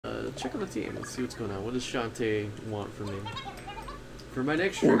check on the team. Let's see what's going on. What does Shantae want from me? For my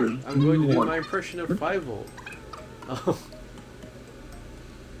next stream, I'm going to do my impression of 5 volt. Oh.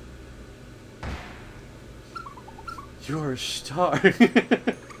 You're a star. Yeah,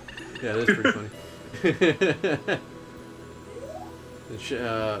 that's pretty funny.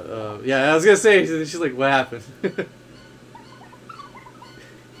 Yeah, I was gonna say, she's like, what happened?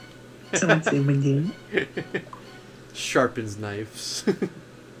 Sharpens knives.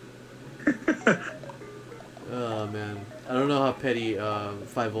 Oh man, I don't know how petty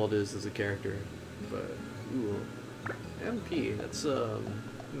 5 volt is as a character, but ooh, MP. That's I'll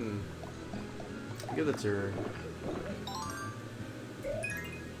give that to her.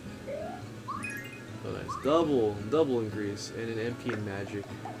 Oh nice, double increase, and an MP in magic.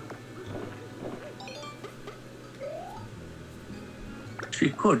 She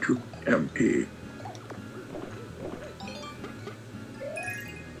could do MP.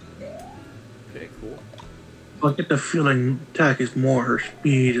 Okay, cool. I get the feeling attack is more her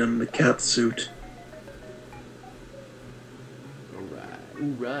speed than the cat suit.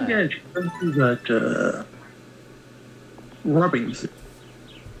 Alright. Yeah, she does do that rubbing suit.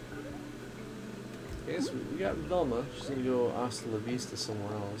 Okay, so we got Velma. She's gonna go hasta la vista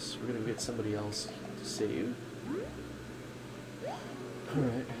somewhere else. We're gonna get somebody else to save.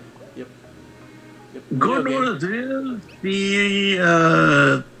 Alright. Yep. Good news is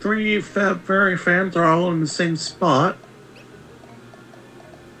the 3 Fab Fairy fans are all in the same spot.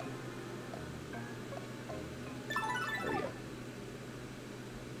 There we go.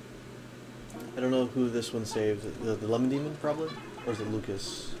 I don't know who this one saves. The Lemon Demon, probably? Or is it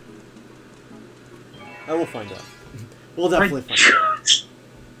Lucas? I will find out. We'll definitely find out.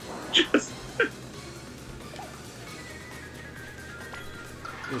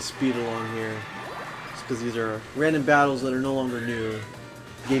 Let's speed along here. Just because these are random battles that are no longer new.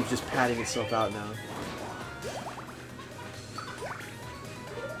 The game's just padding itself out now.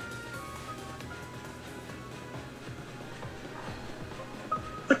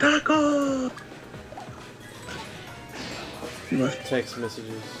 Attack! Text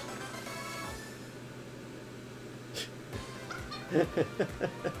messages.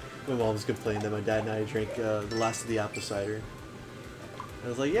 My mom's complaining that my dad and I drank the last of the apple cider. I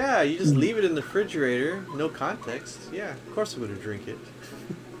was like, yeah, you just leave it in the refrigerator, no context. Yeah, of course I'm gonna drink it.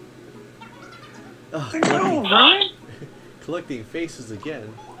 Oh, I know, right? collecting faces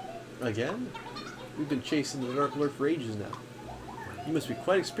again. Again? We've been chasing the Dark Lord for ages now. You must be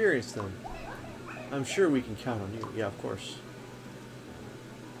quite experienced then. I'm sure we can count on you. Yeah, of course.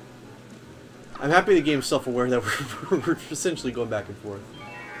 I'm happy the game's self-aware that we're essentially going back and forth.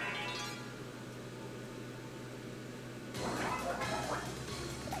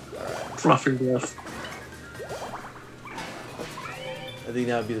 Fluffy breath. I think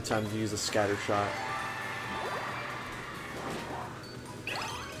that would be the time to use the scatter shot.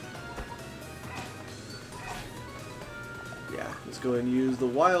 Yeah, let's go ahead and use the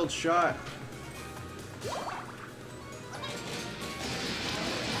wild shot.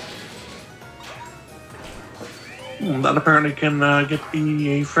 That apparently can get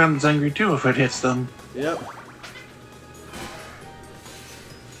the friends angry too if it hits them. Yep.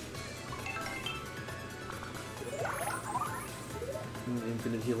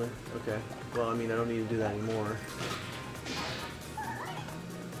 Infinite healer. Okay. Well, I mean, I don't need to do that anymore.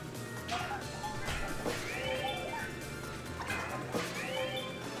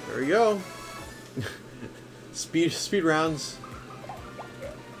 There we go. Speed rounds.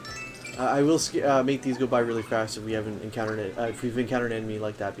 I will make these go by really fast if we haven't encountered it. If we've encountered an enemy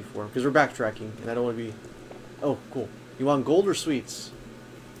like that before, because we're backtracking, and I don't want to be. Oh, cool. You want gold or sweets?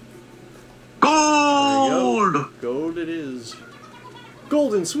 Gold. There you go. Gold it is.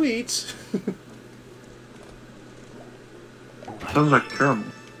 Golden sweets. Sounds like caramel.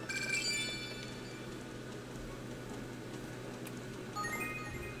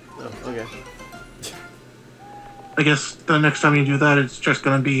 Oh, okay. I guess the next time you do that, it's just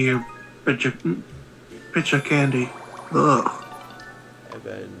gonna be a pitch of candy. Ugh.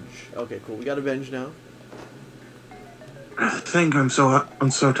 Avenge. Okay, cool. We got Avenge now. I think I'm so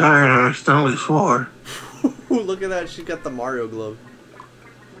tired I accidentally swore. Look at that. She got the Mario glove.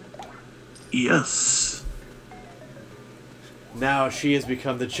 Yes. Now she has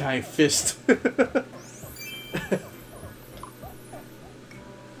become the giant fist.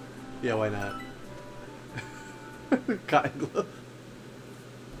 Yeah, why not? Cotton glove.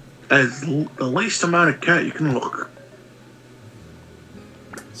 As the least amount of cat you can look.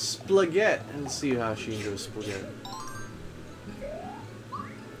 Splaget. Let's see how she enjoys Splaget.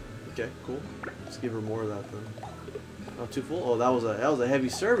 Okay, cool. Let's give her more of that then. Not too full. Oh, that was a heavy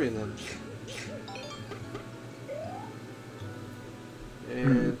serving then.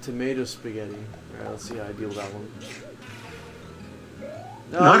 And tomato spaghetti. Alright, let's see how I deal with that one.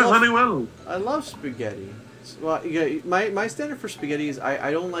 No, Not as well. I love spaghetti. Well, yeah, my standard for spaghetti is I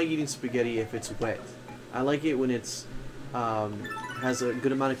don't like eating spaghetti if it's wet. I like it when it's has a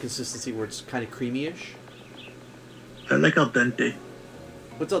good amount of consistency where it's kind of creamy-ish. I like al dente.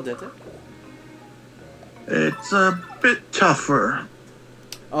 What's al dente? It's a bit tougher.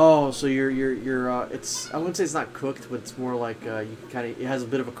 Oh, so you're it's I wouldn't say it's not cooked, but it's more like you kind of it has a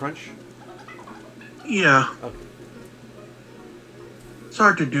bit of a crunch. Yeah. Okay. It's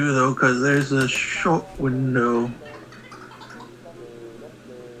hard to do though because there's a short window.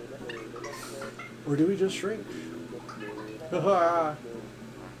 Or do we just shrink? Okay,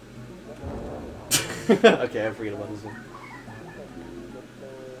 I forget about this one.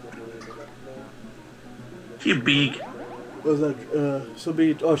 She big. What was that?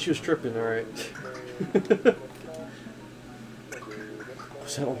 Somebody. Oh, she was tripping. All right.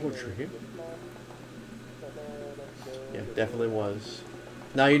 Was that all her dream? Yeah, definitely was.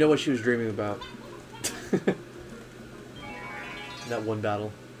 Now you know what she was dreaming about. That one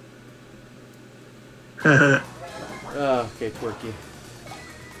battle. Okay, twerky.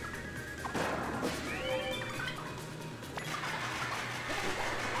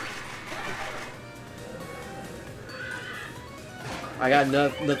 I got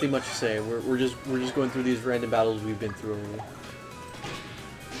nothing much to say. We're just going through these random battles we've been through already.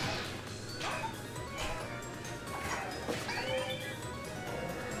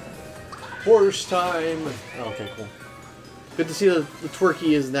 Horse time. Oh, okay, cool. Good to see the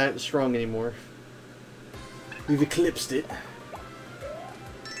twerky isn't that strong anymore. We've eclipsed it.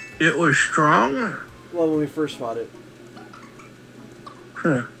 It was strong? Well, when we first fought it.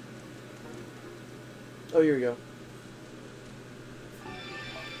 Huh. Oh, here we go.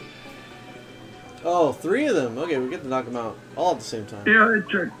 Oh, 3 of them. Okay, we get to knock them out all at the same time. Yeah, I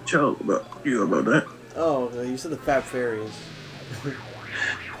tried to tell you about that. Oh, you said the Fat Fairies.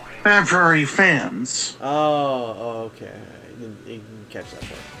 Fat Furry fans. Oh, okay. You didn't catch that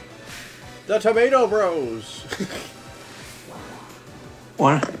part. The Tomato Bros.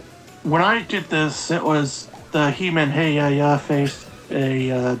 When I did this, it was the He-Man Hey Ya Ya face,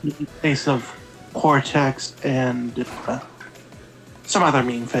 a face of Cortex, and some other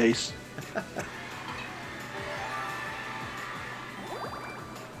mean face.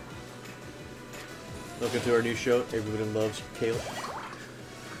 Welcome to our new show. Everybody loves Caleb.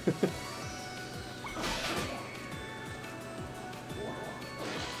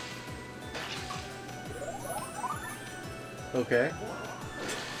 Okay.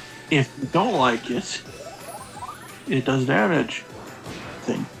 If you don't like it, it does damage.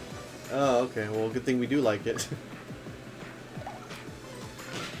 Thing. Oh, okay. Well, good thing we do like it.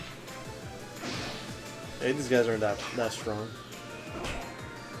 Hey, these guys aren't that strong.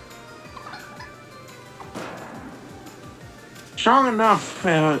 Strong enough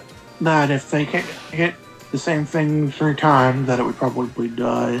that if they can't hit the same thing 3 times, that it would probably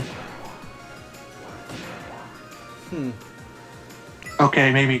die.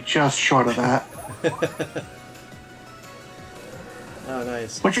 Okay, maybe just short of that. Oh,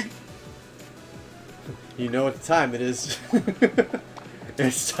 nice. But you know what time it is.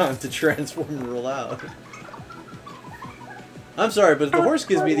 It's time to transform and roll out. I'm sorry, but if the horse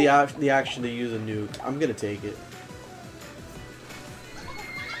gives me the action to use a nuke, I'm gonna take it.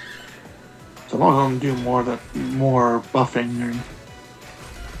 So long as I'm doing more buffing. And...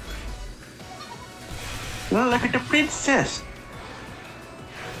 Look at the princess!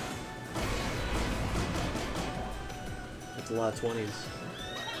 That's a lot of 20s.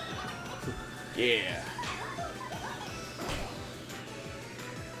 Yeah.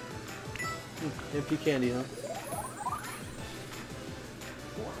 Empty candy, huh?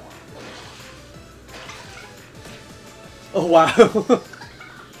 Oh, wow.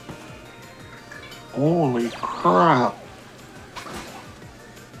 Holy crap.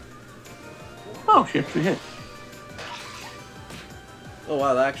 Oh, she actually hit. Oh,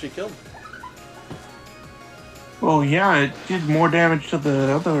 wow, that actually killed. Oh, yeah, it did more damage to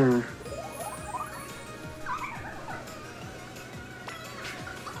the other...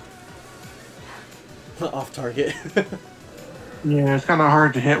 Off target. Yeah, it's kind of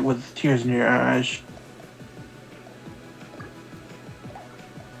hard to hit with tears in your eyes.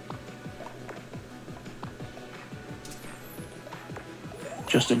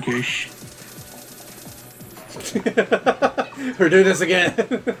 Just in case. We're doing this again.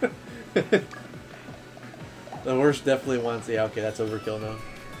 The horse definitely wants the... Okay, that's overkill now.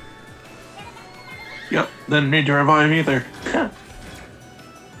 Yep, didn't need to revive either.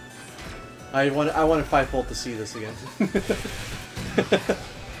 I wanted 5-Volt to see this again.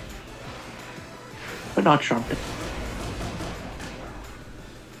 But not chunking.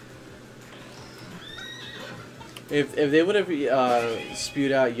 If they would have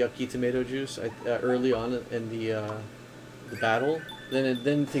spewed out yucky tomato juice early on in the battle,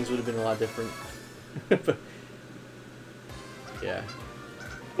 then things would have been a lot different. But yeah.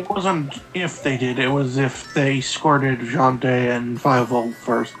 It wasn't if they did, it was if they squirted Jante and 5-Volt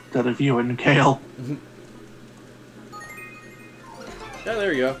first instead of you and Kale. Yeah,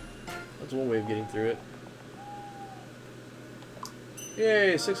 there you go. That's one way of getting through it.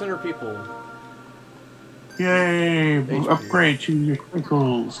 Yay, 600 people. Yay! HP. Upgrade to your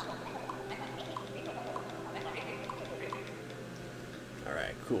twinkles.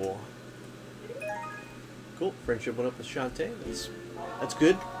 Alright, cool. Cool. Friendship went up with Shantae. That's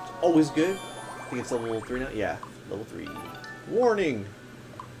good. It's always good. I think it's level 3 now. Yeah, level 3. Warning!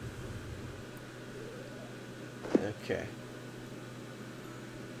 Okay.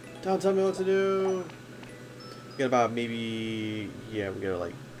 Don't tell me what to do. We got about maybe... Yeah, we got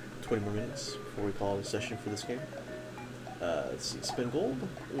like 20 more minutes before we call it a session for this game. Let's see. Spin gold?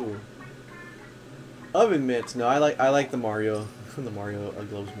 Ooh. Oven mitts. No, I like the Mario. The Mario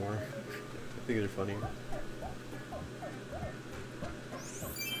gloves more. I think they're funny.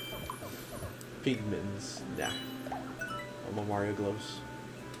 Pink mittens. Nah. I'm on Mario gloves.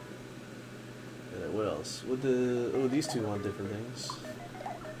 And then what else? What the... Oh, these two want different things.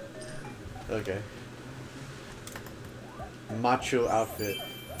 Okay. Macho outfit.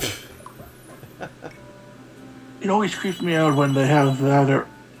 It always creeps me out when they have the other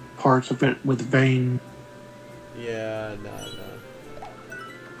parts of it with vein. Yeah, no.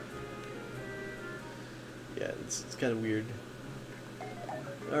 Yeah, it's kind of weird.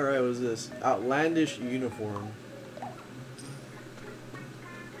 Alright, what is this? Outlandish uniform.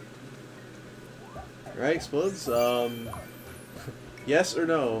 Right, explodes? Yes or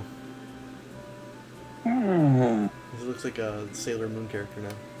no? This looks like a Sailor Moon character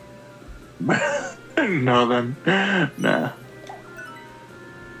now. No, then. Nah.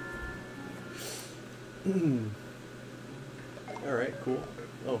 Alright, cool.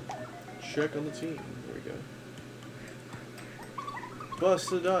 Oh, check on the team. There we go.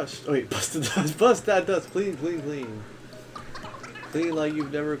 Bust the dust. Oh wait, bust the dust. Bust that dust. Clean, clean, clean. Clean like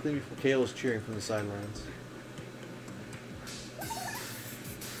you've never cleaned before. Kale is cheering from the sidelines.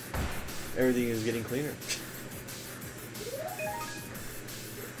 Everything is getting cleaner.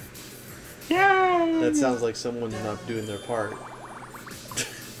 Yeah. That sounds like someone not doing their part.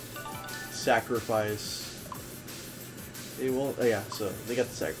 Sacrifice. They won't. Oh yeah, so they got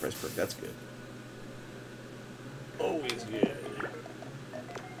the sacrifice perk. That's good. Always good.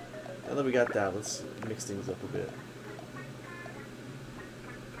 Now that we got that, let's mix things up a bit.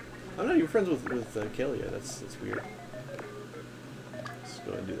 I'm not even friends with Kale yet. That's weird. Let's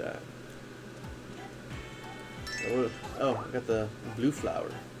go ahead and do that. Oh, I got the blue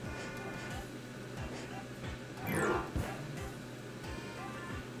flower.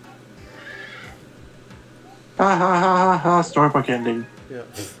 Ha ha ha ha! Storybook ending. Yeah.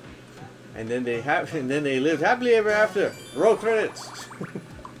 And then they lived happily ever after. Roll credits.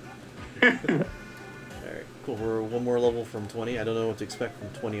 Alright, cool. We're one more level from 20. I don't know what to expect from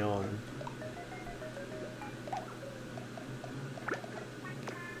 20 on.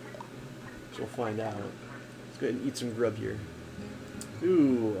 So we'll find out. Let's go ahead and eat some grub here.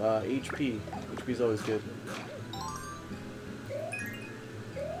 Ooh, HP. HP is always good.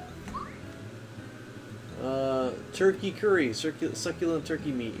 Turkey curry, succulent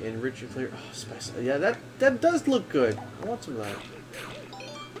turkey meat, and rich and flavor. Oh, spicy. Yeah, that does look good. I want some of that.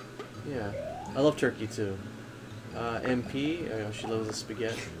 Yeah, I love turkey too. MP. Oh, she loves the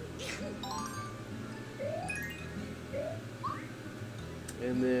spaghetti.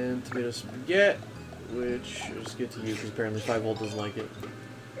 And then tomato spaghetti, which I'll just give to you because apparently 5-Volt doesn't like it.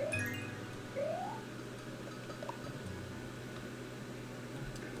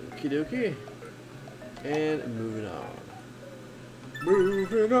 Okie dokie. And moving on.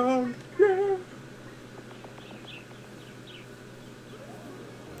 Moving on, yeah.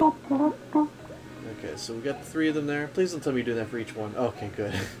 Okay, so we got the 3 of them there. Please don't tell me you're doing that for each one. Okay,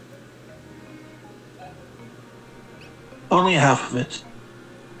 good. Only half of it.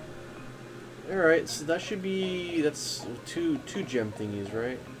 Alright, so that should be... That's two gem thingies,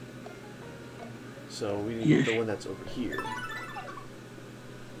 right? So we need the one that's over here.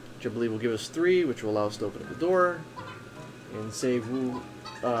 Which I believe will give us 3, which will allow us to open up the door. And save,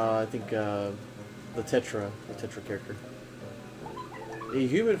 I think, the Tetra character. A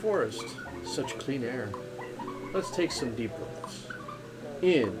human forest. Such clean air. Let's take some deep breaths.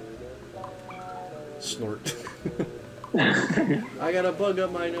 In. Snort. I got a bug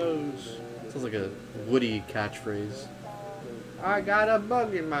up my nose. Sounds like a Woody catchphrase. I got a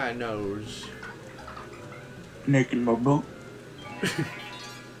bug in my nose. Nick in my boot.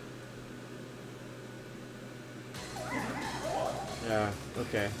 Yeah,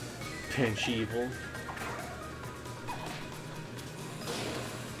 okay. Banshee evil.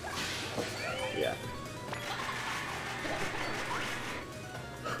 Yeah.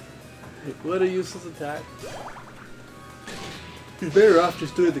 What a useless attack. He's better off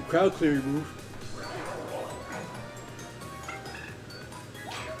just doing the crowd clearing move.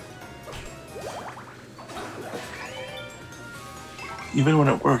 Even when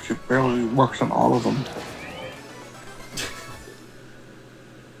it works, it barely works on all of them.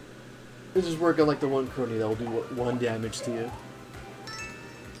 This is working like the one crony that will do one damage to you.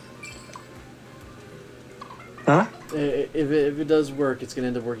 Huh? If it does work, it's gonna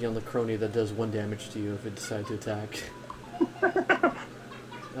end up working on the crony that does 1 damage to you if it decides to attack.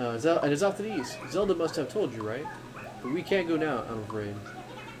 And it's off to the east. Zelda must have told you, right? But we can't go now, I'm afraid.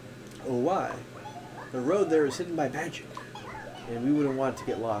 Oh, why? The road there is hidden by magic. And we wouldn't want it to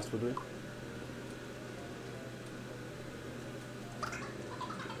get lost, would we?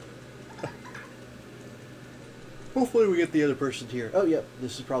 Hopefully we get the other person here. Oh, yep,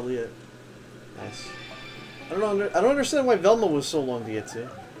 this is probably it. Nice. I don't understand why Velma was so long to get to.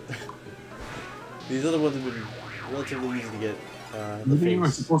 These other ones have been relatively easy to get. Maybe you were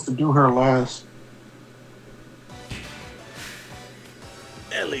supposed to do her last.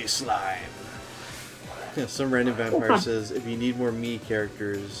 Ellie Slime. Yeah, some random vampire says, if you need more me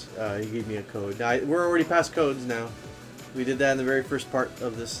characters, he gave me a code. Now, we're already past codes now. We did that in the very first part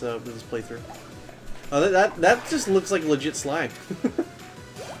of this playthrough. Oh, that just looks like legit slime.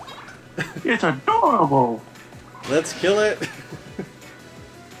 It's adorable! Let's kill it!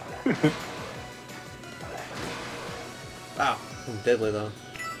 Wow, deadly though.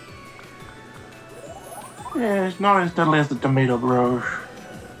 Yeah, it's not as deadly as the tomato bros.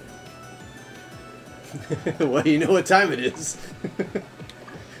 Well, you know what time it is.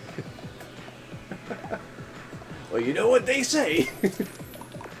 Well, you know what they say.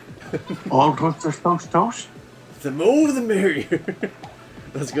 All toasters toast toast? The more the merrier.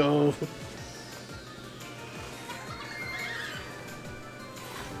 Let's go.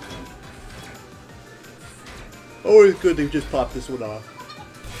 Always good to just pop this one off.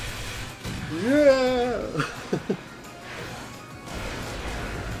 Yeah!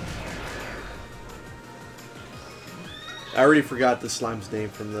 I already forgot the slime's name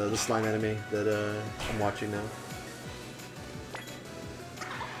from the slime anime that I'm watching now.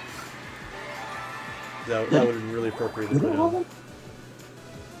 That would have been really appropriate to put on.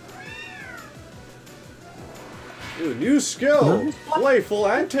 Ooh, new skill! Playful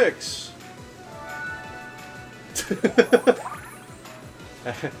antics!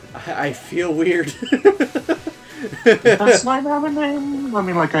 I feel weird. Does slime have a name? I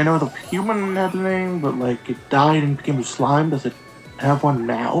mean, like, I know the human had a name, but, like, it died and became a slime. Does it have one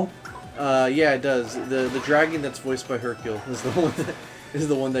now? Yeah, it does. The dragon that's voiced by Hercule is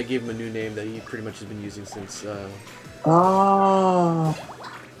the one that gave him a new name that he pretty much has been using since, Oh.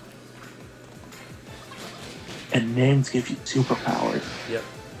 And names give you superpowers. Yep.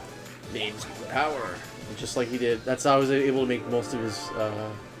 Names give power. And just like he did. That's how I was able to make most of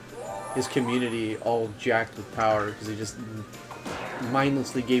his community all jacked with power, because he just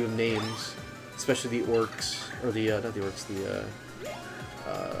mindlessly gave them names, especially the orcs, or the not the orcs, the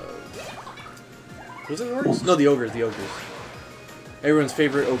was it the orcs? No, the ogres. Everyone's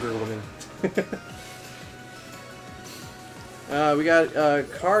favorite ogre woman. We got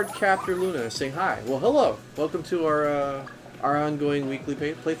Card Captor Luna saying hi. Well, hello. Welcome to our ongoing weekly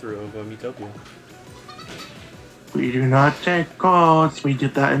playthrough of Miitopia. We do not take codes. We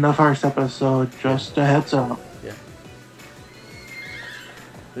did that in the first episode. Just a heads up. Yeah.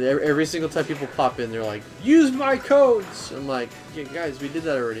 Every single time people pop in, they're like, "Use my codes." I'm like, yeah, guys, we did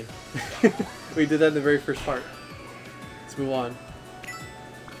that already. We did that in the very first part. Let's move on.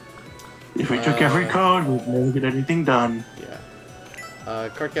 If we took every code, we'd never get anything done. Yeah.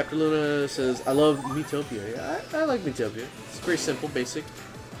 Card Captor Luna says, I love Miitopia. Yeah, I like Miitopia. It's very simple, basic.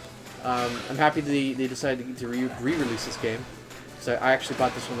 I'm happy they decided to re-release this game. So I actually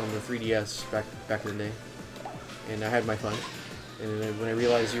bought this one on the 3DS back in the day. And I had my fun. And then when I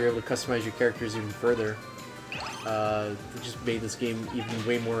realized you were able to customize your characters even further, it just made this game even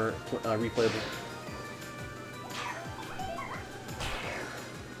way more replayable.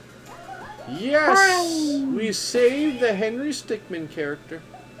 Yes! We saved the Henry Stickmin character.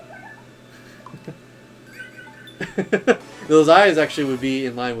 Those eyes actually would be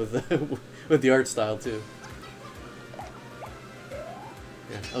in line with the with the art style too.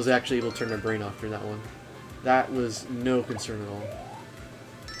 Yeah, I was actually able to turn my brain off during that one. That was no concern at all.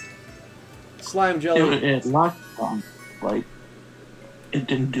 Slime jelly. It locked on, like, it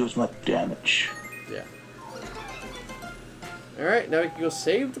didn't do as much damage. Yeah. Alright, now we can go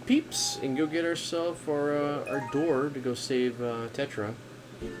save the peeps and go get ourselves our door to go save Tetra.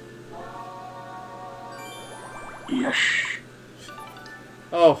 Yes.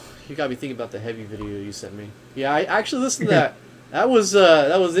 Oh, you got me thinking about the heavy video you sent me. Yeah, I actually listened to that. That was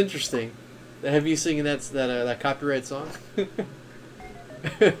interesting. The heavy singing that copyright song.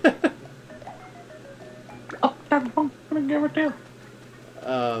 I'm gonna give it to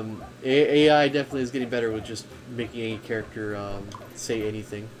AI definitely is getting better with just making any character say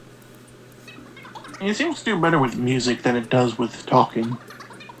anything. It seems to do better with music than it does with talking.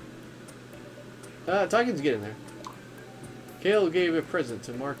 Talking's getting there. Kale gave a present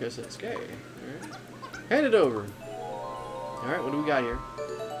to Marcus at Skye. Alright. Hand it over. Alright, what do we got here?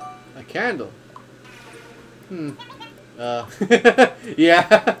 A candle.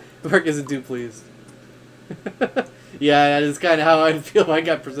 Yeah, Mark isn't too pleased. Yeah, that is kind of how I'd feel if I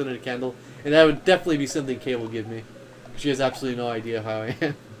got presented a candle. And that would definitely be something Kay will give me. She has absolutely no idea how I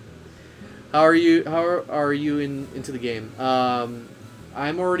am. How are you into the game?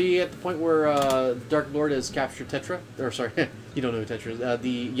 I'm already at the point where the Dark Lord has captured Tetra. Or sorry, you don't know who Tetra is. The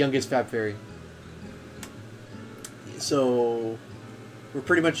youngest Fab Fairy. So we're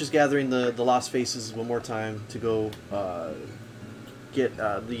pretty much just gathering the lost faces one more time to go get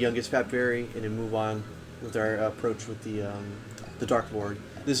the youngest Fab Fairy and then move on with our approach with the Dark Lord.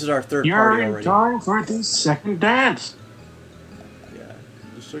 This is our third party already. You're in time for the second dance. Yeah,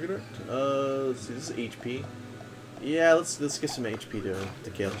 the second act. Let's see. This is HP. Yeah, let's get some HP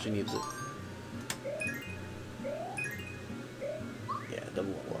to Kale. She needs it. Yeah,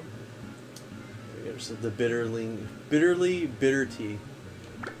 double one. There's the bitterly bitter tea.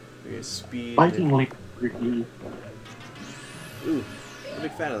 Okay, speed. Bitingly bitter tea. Ooh, I'm a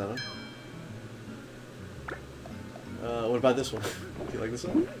big fan of that one. What about this one? Do you like this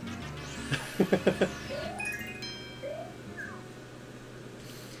one?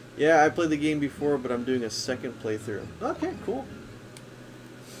 Yeah, I played the game before, but I'm doing a second playthrough. Okay, cool.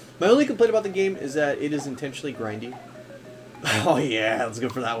 My only complaint about the game is that it is intentionally grindy. Oh yeah, let's go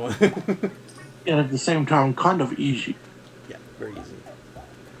for that one. And at the same time, kind of easy. Yeah, very easy.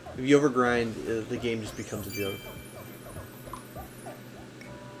 If you overgrind, the game just becomes a joke.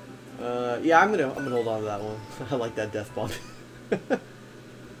 Yeah, I'm gonna hold on to that one. I like that death bomb.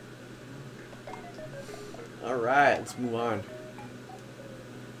 All right, let's move on.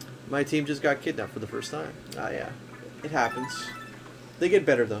 My team just got kidnapped for the first time. Ah, yeah, it happens. They get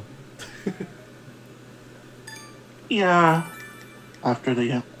better though. Yeah, after they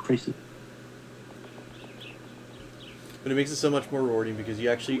have crazy. But it makes it so much more rewarding because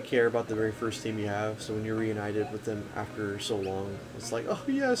you actually care about the very first team you have. So when you're reunited with them after so long, it's like, oh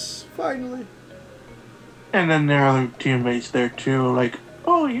yes, finally. And then there are other teammates there too, like,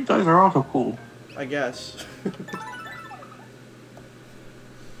 oh, you guys are also cool. I guess.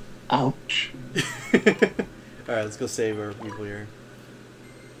 Ouch. Alright, let's go save our people here.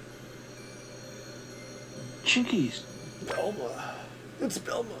 Chinkies. Belma. It's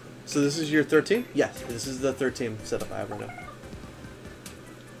Belma. So this is your third team? Yes, this is the third team setup I have right now.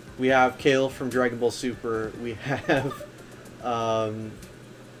 We have Kale from Dragon Ball Super. We have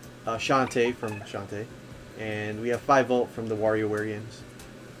Shantae from Shantae. And we have 5-Volt from the WarioWare games.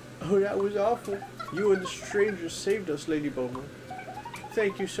 Oh, that was awful. You and the strangers saved us, Lady Boma.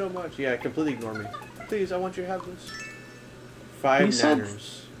 Thank you so much. Yeah, completely ignore me. Please, I want you to have this. 5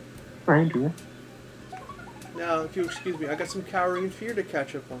 nanners. Stranger. Now, if you excuse me, I got some cowering fear to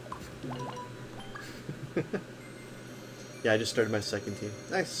catch up on. Yeah, I just started my second team.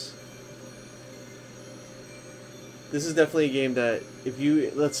 Nice. This is definitely a game that, if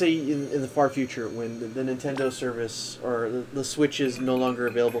you, let's say in the far future, when the Nintendo service or the Switch is no longer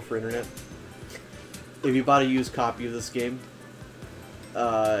available for internet, if you bought a used copy of this game,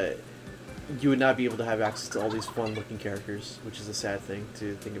 you would not be able to have access to all these fun-looking characters, which is a sad thing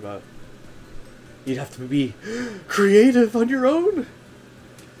to think about. You'd have to be creative on your own.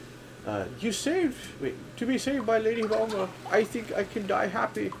 You saved... Wait, to be saved by Lady Balma, I think I can die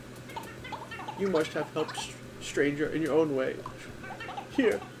happy. You must have helped stranger in your own way.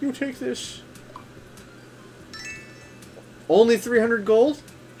 Here, you take this. Only 300 gold?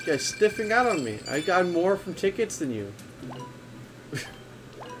 You guys stiffing out on me. I got more from tickets than you.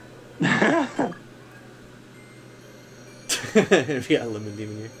 We got a lemon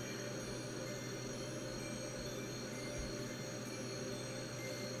demon here.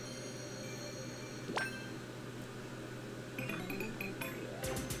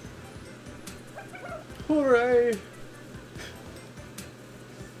 Hooray!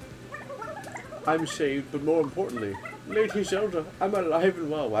 I'm saved, but more importantly, Lady Zelda, I'm alive and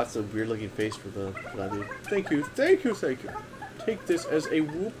well. Wow, that's a weird looking face for that dude. Thank you, thank you, thank you. Take this as a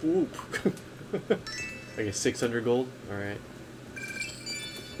whoop whoop. Like a 600 gold? Alright.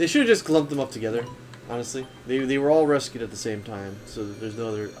 They should have just lumped them up together, honestly. They were all rescued at the same time, so there's no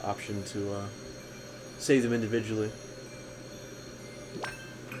other option to save them individually.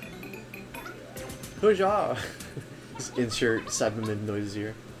 Huzzah! Just insert Cyberman noises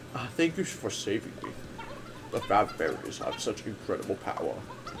here. Thank you for saving me. The Fab Fairies have such incredible power.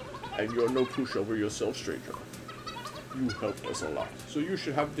 And you're no pushover yourself, stranger. You helped us a lot, so you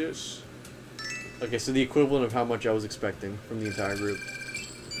should have this. Okay, so the equivalent of how much I was expecting from the entire group.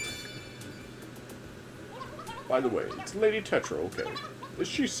 By the way, it's Lady Tetra, okay? Is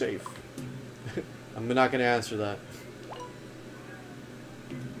she safe? I'm not gonna answer that.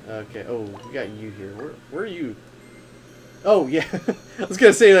 Okay, oh, we got you here. Where are you? Oh, yeah. I was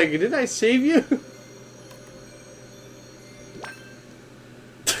gonna say, like, didn't I save you?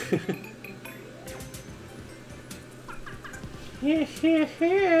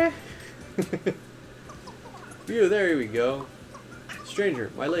 Phew, there we go.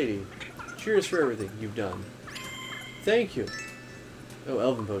 Stranger, my lady, cheers for everything you've done. Thank you. Oh,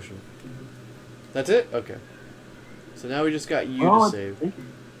 Elven Potion. That's it? Okay. So now we just got you to save.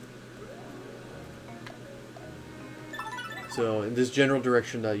 So, in this general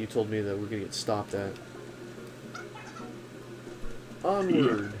direction that you told me that we're gonna get stopped at.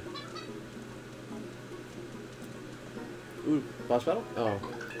 Onward. Ooh, boss battle? Oh.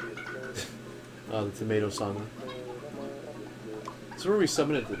 Oh, the tomato song. So where we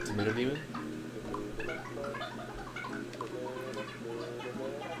summon it, the tomato demon?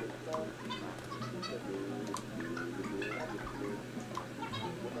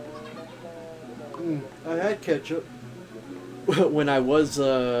 I had ketchup. When I was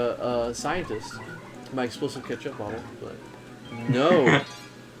a scientist, my explosive ketchup bottle, but no,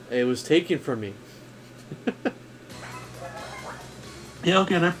 it was taken from me. He'll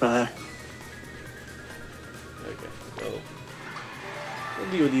get it back. Okay, so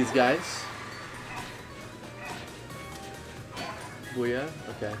we'll deal with these guys. Booyah,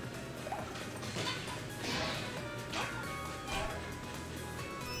 okay.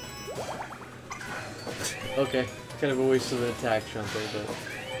 Okay, kind of a waste of an attack, Shantae, but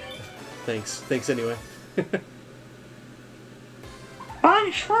thanks anyway.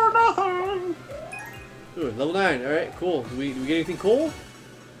 Thanks for nothing! Ooh, level 9, alright, cool. Do we get anything cool?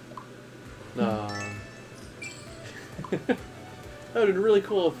 No. That would have been really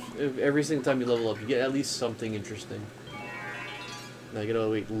cool if every single time you level up, you get at least something interesting. Now you gotta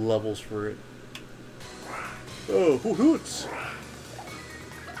wait levels for it. Oh, hoots!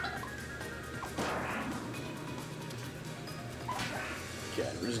 Okay,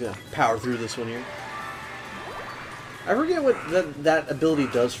 we're just gonna power through this one here. I forget what that ability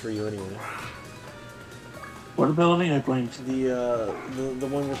does for you anyway. What ability? I blamed. The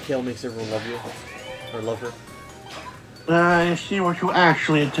one where Kale makes everyone love you or love her. If you were to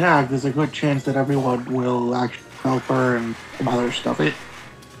actually attack, there's a good chance that everyone will actually help her and some other stuff. It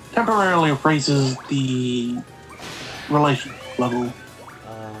temporarily raises the relation level.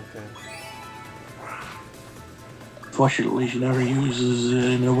 Okay. Fortunately, she never uses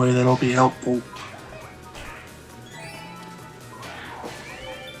it in a way that'll be helpful.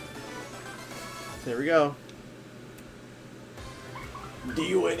 There we go.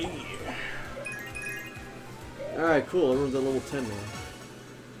 D-U-N-E. Alright, cool. Everyone's at level 10 now.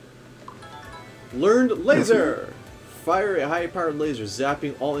 Learned Laser! Fire a high-powered laser,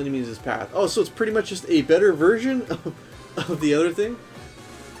 zapping all enemies in his path. Oh, so it's pretty much just a better version of the other thing?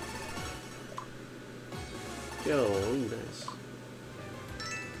 Yo, ooh, nice.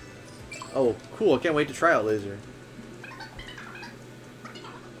 Oh, cool. I can't wait to try out Laser.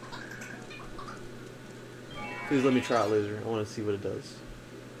 Please let me try out Laser. I want to see what it does.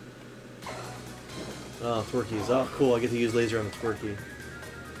 Oh, Twerkies. Oh, cool. I get to use Laser on the Twerky.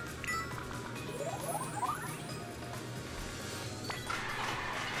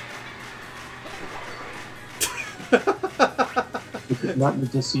 I did not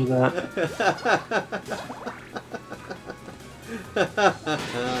need to see that.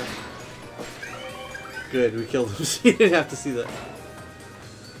 Good, we killed him, so you didn't have to see that.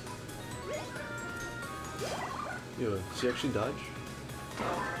 Ew, did she actually dodge?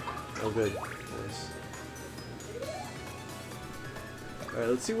 Oh, good. Nice. Alright,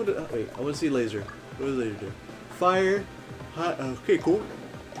 let's see what it... wait, I want to see Laser. What does Laser do? Fire. Hot... okay, cool.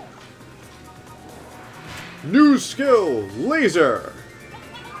 New skill! Laser!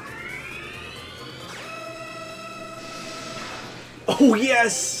 Oh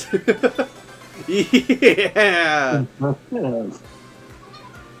yes! Yeah! Impressive.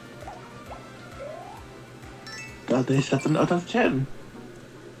 Got a 7 out of 10.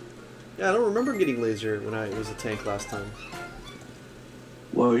 Yeah, I don't remember getting laser when I was a tank last time.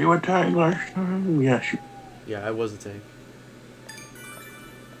 Well, you were trying last time? Yes. Yeah, I was a tank.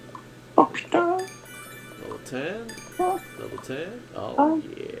 Upstar. Level 10. Level 10. Oh,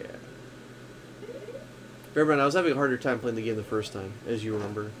 yeah. Bear in mind, I was having a harder time playing the game the first time, as you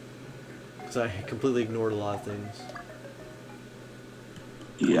remember. Because I completely ignored a lot of things.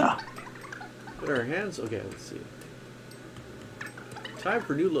 Yeah. What are our hands? Okay, let's see. Time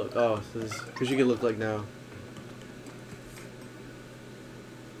for new look. Oh, this is because you can look like now.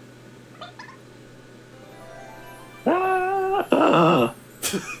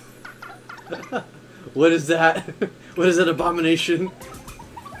 What is that? What is that abomination?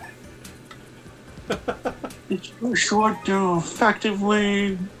 It's too short to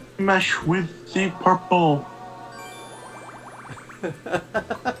effectively mesh with the purple.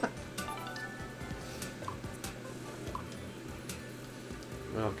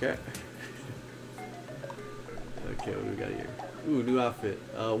 Okay. Okay, what do we got here? Ooh, new outfit.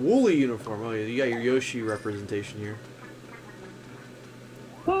 Woolly uniform. Oh yeah, you got your Yoshi representation here.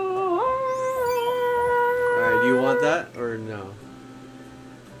 Alright, do you want that or no?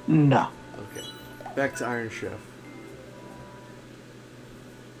 No. Okay. Back to Iron Chef.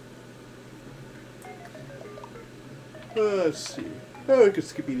 Let's see. Oh, I can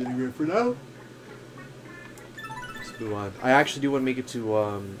skip it anywhere for now. Let's move on. I actually do want to make it to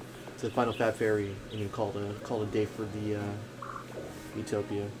the final Fat Fairy and you call it a day for the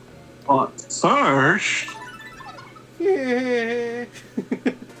Miitopia. But first, Yeah.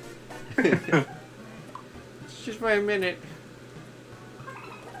 It's just for a minute.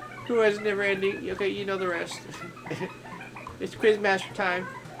 Who has never ending? Okay, you know the rest. It's Quizmaster time.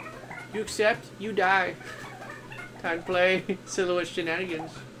 You accept, you die. Time to play Silhouette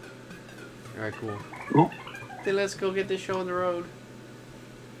Shenanigans. Alright, cool. oh, Then let's go get this show on the road.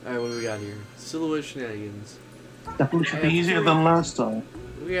 Alright, what do we got here? Silhouette Shenanigans. definitely should be easier than last time.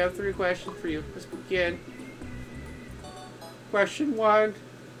 We have 3 questions for you. Let's begin. Question 1.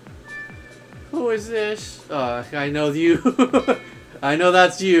 Who is this? I know you. I know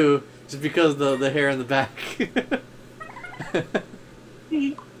that's you. Just because the hair in the back.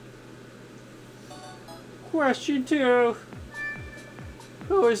 Question 2.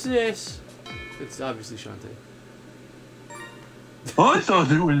 Who is this? It's obviously Shantae. I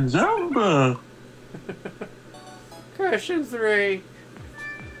thought it was Zamba. Question 3.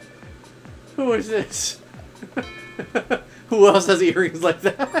 Who is this? Who else has earrings like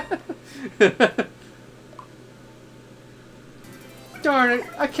that? Darn it,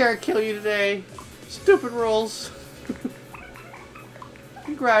 I can't kill you today. Stupid rules.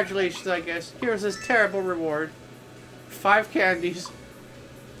 Congratulations, I guess. Here's this terrible reward. 5 candies.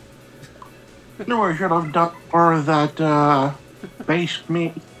 No, I should have done more of that, base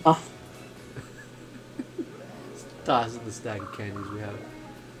meat stuff. Toss in the stack of candies we have.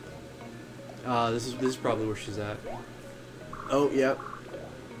 This is probably where she's at. Oh, yep.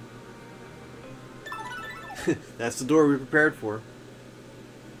 That's the door we prepared for.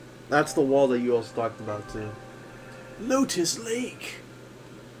 That's the wall that you also talked about too. Lotus Lake.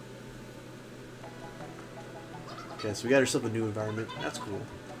 Okay, so we got ourselves a new environment. That's cool.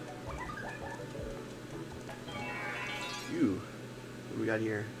 Ew. What do we got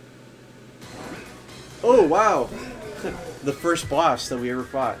here? Oh, wow! The first boss that we ever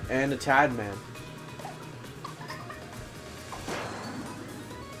fought. And a Tad Man.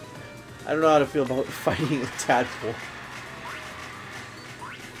 I don't know how to feel about fighting a tadpole.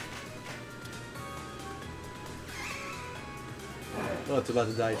 Oh, it's about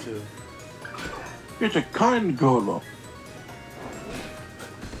to die too. It's a kind golem.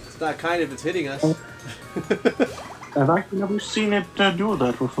 It's not kind if it's hitting us. I've actually never seen it do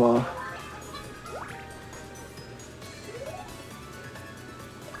that before.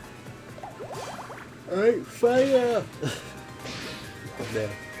 Alright, fire! There.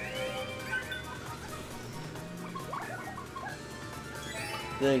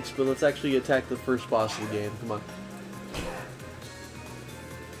 Thanks, but let's actually attack the first boss of the game. Come on.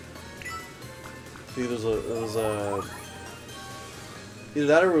 See, there's a... Either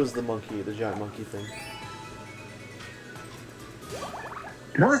that or it was the monkey, the giant monkey thing.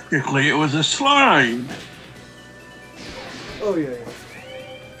 Technically, it was a slime. Oh, yeah.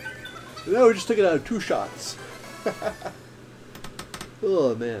 Now we just took it out of 2 shots.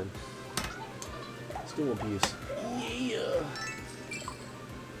 Oh, man. Let's do one piece. Yeah.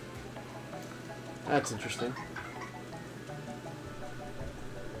 That's interesting.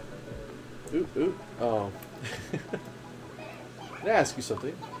 Oop, oop. Oh. Can I ask you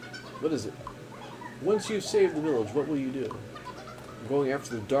something? What is it? Once you've saved the village, what will you do? I'm going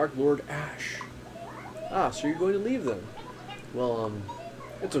after the Dark Lord Ash. Ah, so you're going to leave them. Well,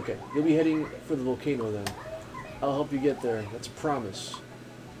 it's okay. You'll be heading for the volcano then. I'll help you get there. That's a promise.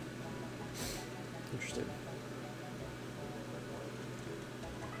 Interesting.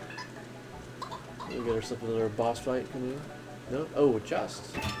 We get ourselves another boss fight coming in. No? Oh,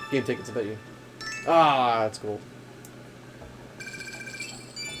 just. Game tickets, I bet you. Ah, that's cool.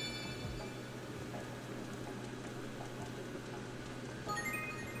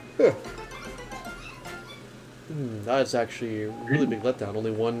 Huh. That's actually a really big letdown.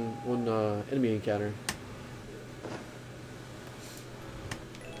 Only one enemy encounter.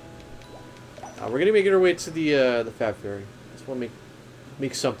 We're gonna make our way to the Fab Fairy. Just want to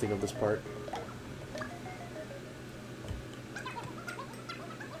make something of this part.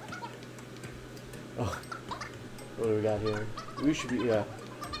 Oh, what do we got here? We should be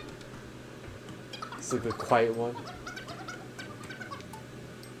It's like the quiet one.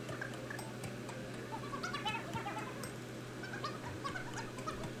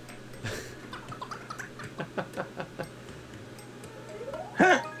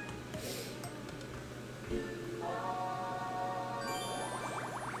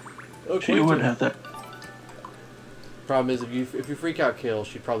 She would have that. Problem is, if you freak out Kale,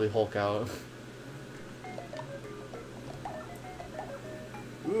 she'd probably Hulk out.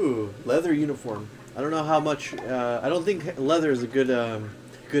 Ooh, leather uniform. I don't know how much. I don't think leather is a good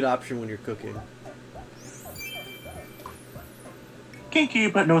option when you're cooking. Kinky,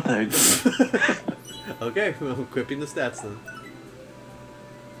 but no thanks. Okay, well, equipping the stats then.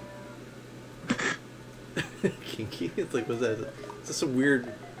 Kinky? It's like, what's that? Is this some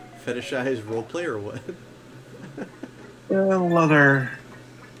weird fetishized roleplay or what? Leather.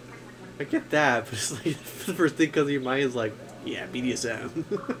 I get that, but it's like the first thing comes to your mind is like, yeah, BDSM.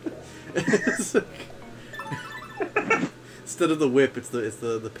 It's like, instead of the whip, it's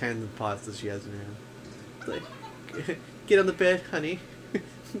the pans and pots that she has in her hand. It's like, get on the bed, honey.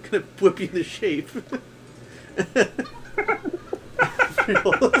 I'm gonna whip you into shape. We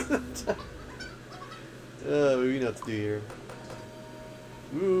know what to do here.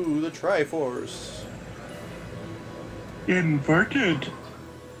 Ooh, the Triforce. Inverted.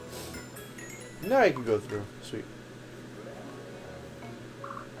 Now I can go through. Sweet.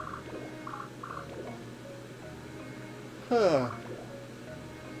 Huh.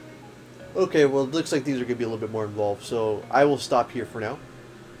 Okay, well, it looks like these are going to be a little bit more involved, so I will stop here for now.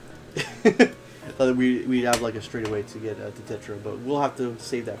 I thought that we'd have like a straightaway to get to Tetra, but we'll have to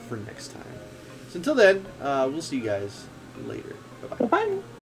save that for next time. So until then, we'll see you guys later. Bye-bye. Bye-bye.